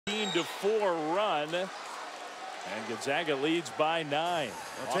9-4 run. And Gonzaga leads by 9.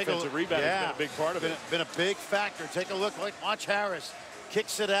 Offensive rebound has been a big part of it. Been a big factor. Take a look. Watch Harris.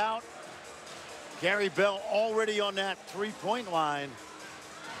 Kicks it out. Gary Bell already on that three-point line.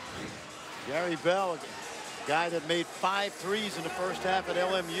 Gary Bell, a guy that made 5 threes in the first half at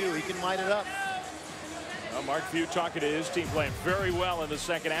LMU. He can light it up. Well, Mark Few talking to his team, playing very well in the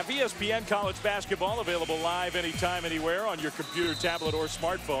second half. ESPN College Basketball available live anytime, anywhere on your computer, tablet, or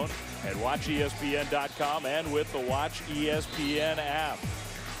smartphone at watchespn.com and with the Watch ESPN app.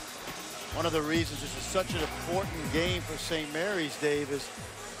 One of the reasons this is such an important game for St. Mary's, Dave, is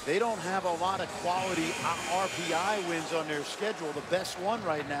they don't have a lot of quality RPI wins on their schedule. The best one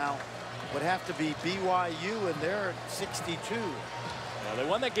right now would have to be BYU, and they're at 62. Now, they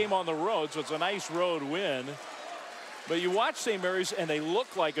won that game on the road, so it's a nice road win. But you watch St. Mary's, and they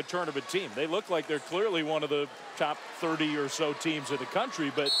look like a tournament team. They look like they're clearly one of the top 30 or so teams in the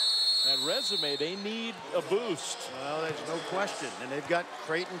country, but that resume, they need a boost. Well, there's no question. And they've got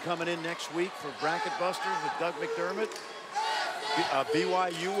Creighton coming in next week for bracket busters with Doug McDermott.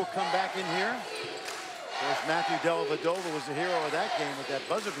 BYU will come back in here. Of course, Matthew Dellavedova was the hero of that game with that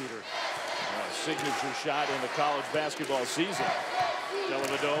buzzer beater. Signature shot in the college basketball season.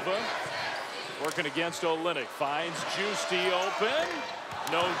 Dellavedova working against Olynyk. Finds Giusti open.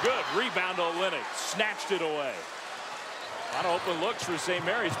 No good. Rebound Olynyk. Snatched it away. A lot of open looks for St.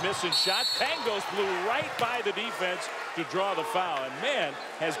 Mary's. Missing shots. Pangos flew right by the defense to draw the foul. And man,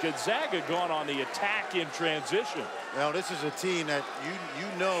 has Gonzaga gone on the attack in transition. Well, this is a team that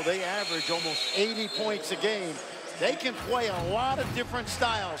you know they average almost 80 points a game. They can play a lot of different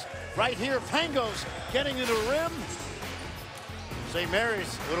styles. Right here, Pangos getting to the rim. St.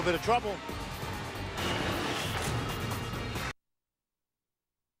 Mary's, a little bit of trouble.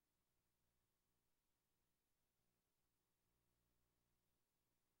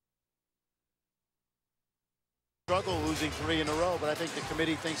 Struggle losing 3 in a row, but I think the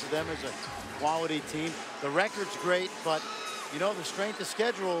committee thinks of them as a quality team. The record's great, but you know, the strength of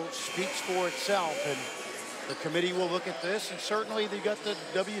schedule speaks for itself, and the committee will look at this, and certainly they got the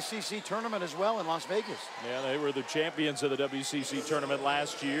WCC tournament as well in Las Vegas. Yeah, they were the champions of the WCC tournament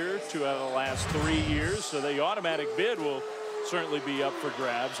last year, 2 out of the last 3 years, so the automatic bid will certainly be up for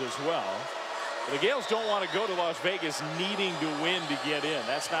grabs as well. But the Gales don't want to go to Las Vegas needing to win to get in.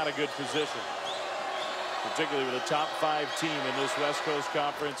 That's not a good position, particularly with a top 5 team in this West Coast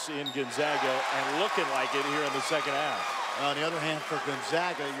Conference in Gonzaga and looking like it here in the second half. On the other hand, for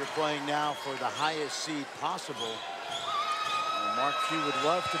Gonzaga, you're playing now for the highest seed possible. And Mark Few would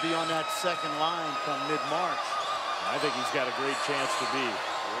love to be on that second line come mid-March. I think he's got a great chance to be.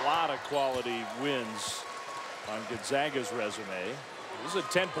 A lot of quality wins on Gonzaga's resume. This is a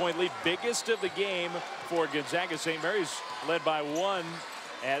 10-point lead, biggest of the game for Gonzaga. St. Mary's led by 1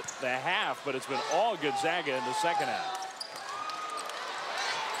 at the half, but it's been all Gonzaga in the second half.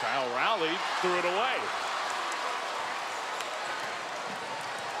 Kyle Rowley threw it away.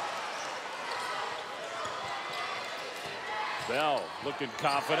 Bell looking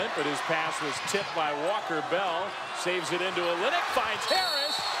confident, but his pass was tipped by Walker. Bell saves it into Olynyk, finds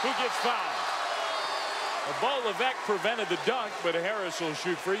Harris, who gets fouled. Bo Levesque prevented the dunk, but Harris will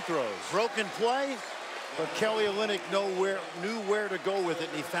shoot free throws. Broken play, but Kelly Olynyk knew where to go with it,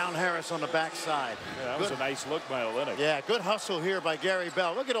 and he found Harris on the backside. Yeah, that was a nice look by Olynyk. Yeah, good hustle here by Gary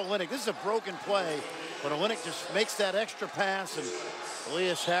Bell. Look at Olynyk. This is a broken play, but Olynyk just makes that extra pass, and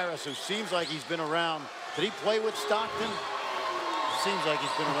Elias Harris, who seems like he's been around. Did he play with Stockton? Seems like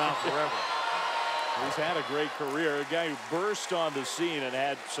he's been around forever. He's had a great career. A guy who burst on the scene and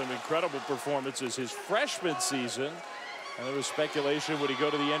had some incredible performances his freshman season. And there was speculation, would he go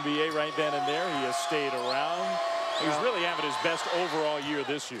to the NBA right then and there? He has stayed around. He's really having his best overall year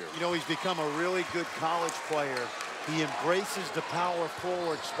this year. You know, he's become a really good college player. He embraces the power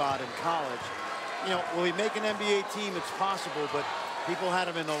forward spot in college. You know, will he make an NBA team? It's possible, but people had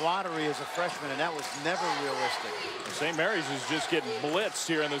him in the lottery as a freshman, and that was never realistic. St. Mary's is just getting blitzed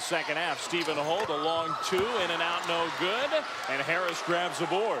here in the second half. Stephen Holt, a long 2, in and out, no good. And Harris grabs the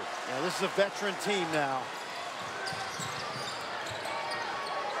board. Yeah, this is a veteran team now.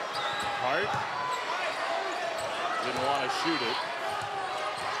 Hart didn't want to shoot it.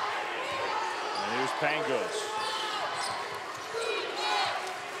 And here's Pangos.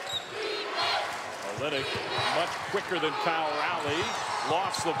 Olynyk much quicker than Kyle Rowley.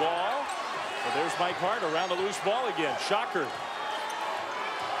 Lost the ball. But there's Mike Hart around the loose ball again. Shocker.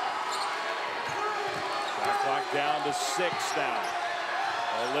 Shot clock down to 6 now.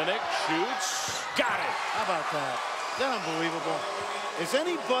 Olynyk shoots. Got it. How about that? Is that unbelievable? Has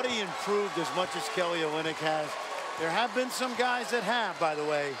anybody improved as much as Kelly Olynyk has? There have been some guys that have, by the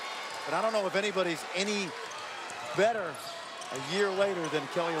way. but I don't know if anybody's any better a year later than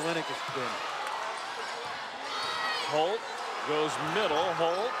Kelly Olynyk has been. Holt goes middle.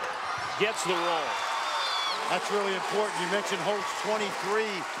 Holt gets the roll. That's really important. You mentioned Holt's 23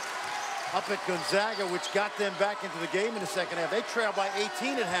 up at Gonzaga, which got them back into the game in the second half. They trailed by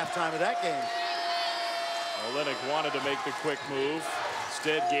 18 at halftime of that game. Olynyk wanted to make the quick move.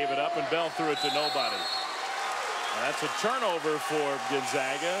 Instead gave it up, and Bell threw it to nobody. And that's a turnover for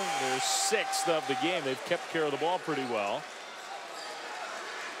Gonzaga. Their 6th of the game. They've kept care of the ball pretty well.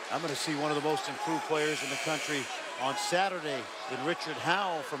 I'm going to see one of the most improved players in the country on Saturday in Richard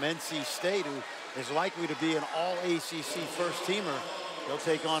Howell from NC State, who is likely to be an all-ACC first-teamer. They'll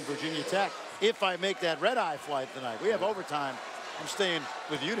take on Virginia Tech. If I make that red-eye flight tonight. We have overtime. I'm staying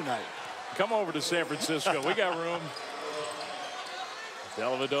with you tonight. Come over to San Francisco. We got room.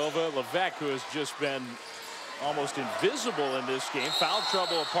 Dellavedova, Levesque, who has just been almost invisible in this game. Foul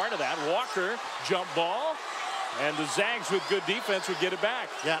trouble, a part of that. Walker, jump ball. And the Zags, with good defense, would get it back.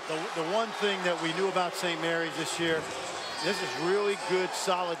 Yeah, the one thing that we knew about St. Mary's this year, this is really good,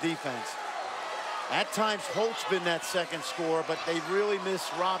 solid defense. At times, Holt's been that second scorer, but they really miss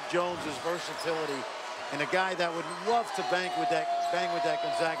Rob Jones's versatility, and a guy that would love to bang with that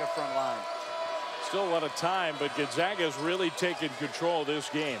Gonzaga front line. Still a lot of time, but Gonzaga has really taken control of this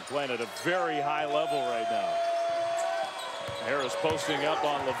game, playing at a very high level right now. Harris posting up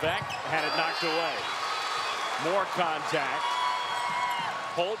on Levesque, had it knocked away. More contact.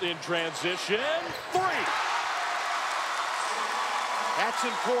 Holt in transition. 3. That's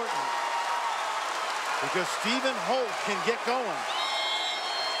important because Stephen Holt can get going.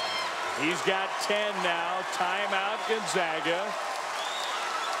 He's got 10 now. Timeout Gonzaga.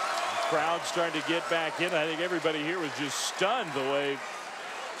 The crowd starting to get back in. I think everybody here was just stunned the way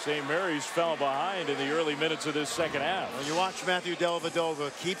St. Mary's fell behind in the early minutes of this second half. When you watch Matthew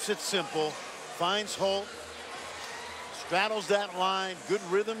Dellavedova, keeps it simple, finds Holt, straddles that line, good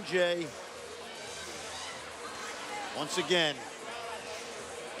rhythm, Jay. Once again,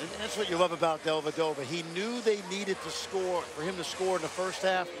 and that's what you love about Dellavedova. He knew they needed to score, for him to score in the first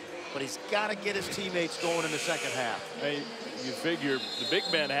half, but he's got to get his teammates going in the second half. Hey, you figure the big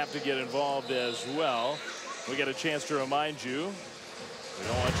men have to get involved as well. We get a chance to remind you, we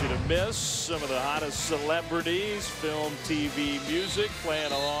don't want you to miss some of the hottest celebrities, film, TV, music,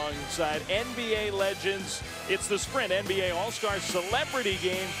 playing alongside NBA legends. It's the Sprint NBA All-Star Celebrity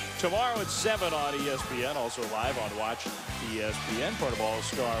Game tomorrow at 7 on ESPN. Also live on Watch ESPN, part of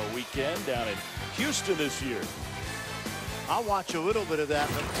All-Star Weekend down in Houston this year. I'll watch a little bit of that,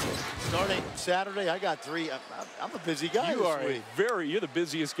 but starting Saturday, I got 3. I'm a busy guy this week. You're the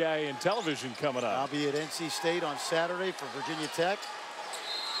busiest guy in television coming up. I'll be at NC State on Saturday for Virginia Tech.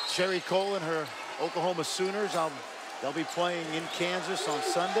 Sherry Cole and her Oklahoma Sooners, they'll be playing in Kansas on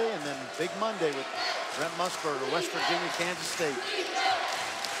Sunday, and then big Monday with Brent Musburger, West Virginia, Kansas State.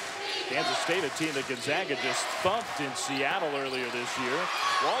 Kansas State, a team that Gonzaga just thumped in Seattle earlier this year.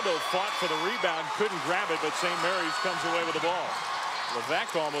 Waldo fought for the rebound, couldn't grab it, but St. Mary's comes away with the ball.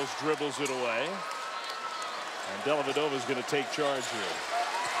 Levesque almost dribbles it away. And Dellavedova is going to take charge here.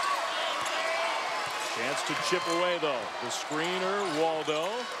 Chance to chip away, though. The screener,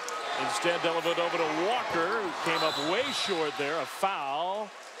 Waldo. Instead, Dellavedova to Walker, who came up way short there. A foul.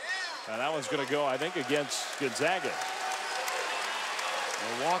 And that one's going to go, I think, against Gonzaga.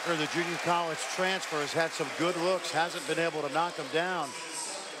 Well, Walker, the junior college transfer, has had some good looks, hasn't been able to knock them down.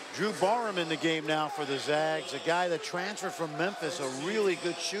 Drew Barham in the game now for the Zags, a guy that transferred from Memphis, a really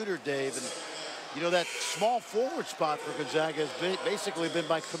good shooter, Dave. And, you know, that small forward spot for Gonzaga has basically been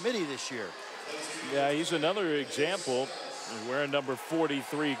by committee this year. Yeah, he's another example. Wearing number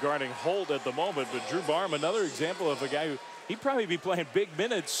 43, guarding Holt at the moment. But Drew Barham, another example of a guy who he'd probably be playing big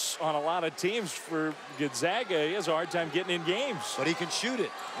minutes on a lot of teams for Gonzaga. He has a hard time getting in games. But he can shoot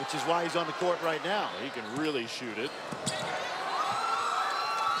it, which is why he's on the court right now. He can really shoot it.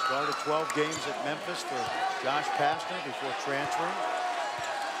 Started 12 games at Memphis for Josh Pastner before transferring.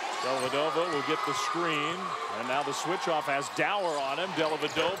 Dellavedova will get the screen. And now the switch off has Dower on him.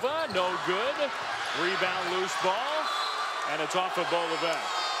 Dellavedova, no good. Rebound, loose ball. And it's off of Bo Levesque.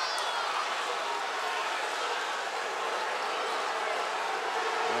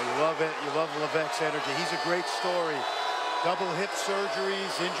 You love it. You love Levesque's energy. He's a great story. Double hip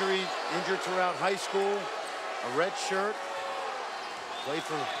surgeries, injured throughout high school, a red shirt. Played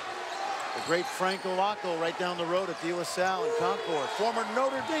for the great Frank Olacco right down the road at De La Salle in Concord. Former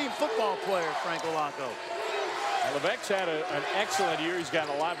Notre Dame football player, Frank Olacco. Levesque's had an excellent year. He's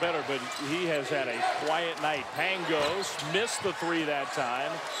gotten a lot better, but he has had a quiet night. Pangos missed the 3 that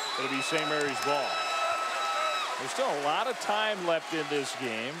time. It'll be St. Mary's ball. There's still a lot of time left in this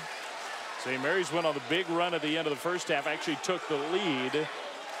game. St. Mary's went on the big run at the end of the first half, actually took the lead.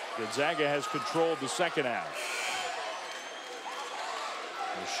 Gonzaga has controlled the second half.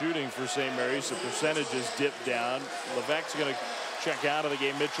 The shooting for St. Mary's, the percentages dipped down. Levesque's going to check out of the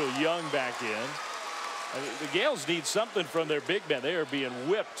game. Mitchell Young back in. The Gales need something from their big men. They are being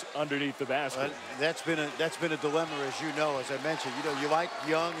whipped underneath the basket. That's been a dilemma, as you know. As I mentioned, you like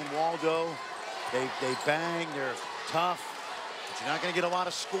Young and Waldo. They bang. They're tough. But you're not going to get a lot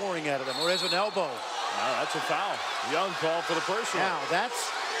of scoring out of them. Or there's an elbow. No, that's a foul. Young called for the personal. Now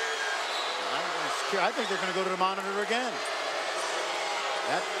I think they're going to go to the monitor again.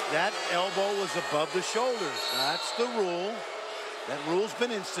 That elbow was above the shoulders. That's the rule. That rule's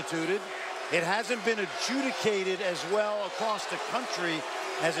been instituted. It hasn't been adjudicated as well across the country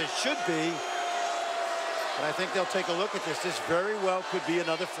as it should be. But I think they'll take a look at this. This very well could be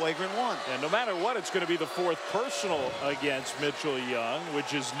another flagrant one. And no matter what, it's going to be the fourth personal against Mitchell Young,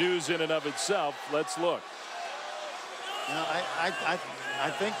 which is news in and of itself. Let's look. No, I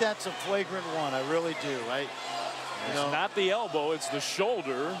think that's a flagrant one. I really do. It's not the elbow, it's the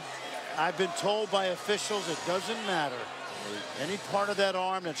shoulder. I've been told by officials it doesn't matter. Any part of that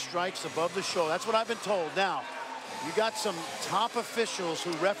arm that strikes above the shoulder. That's what I've been told. Now, you got some top officials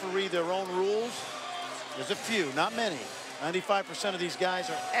who referee their own rules. There's a few, not many. 95% of these guys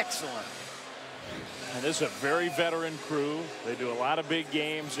are excellent. And this is a very veteran crew. They do a lot of big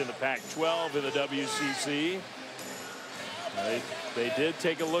games in the Pac-12, in the WCC. They did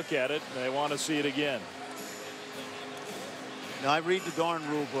take a look at it, and they want to see it again. Now, I read the darn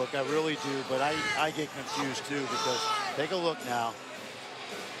rule book, I really do, but I get confused too, because take a look now.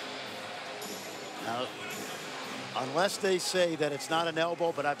 Now, unless they say that it's not an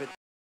elbow, but I've been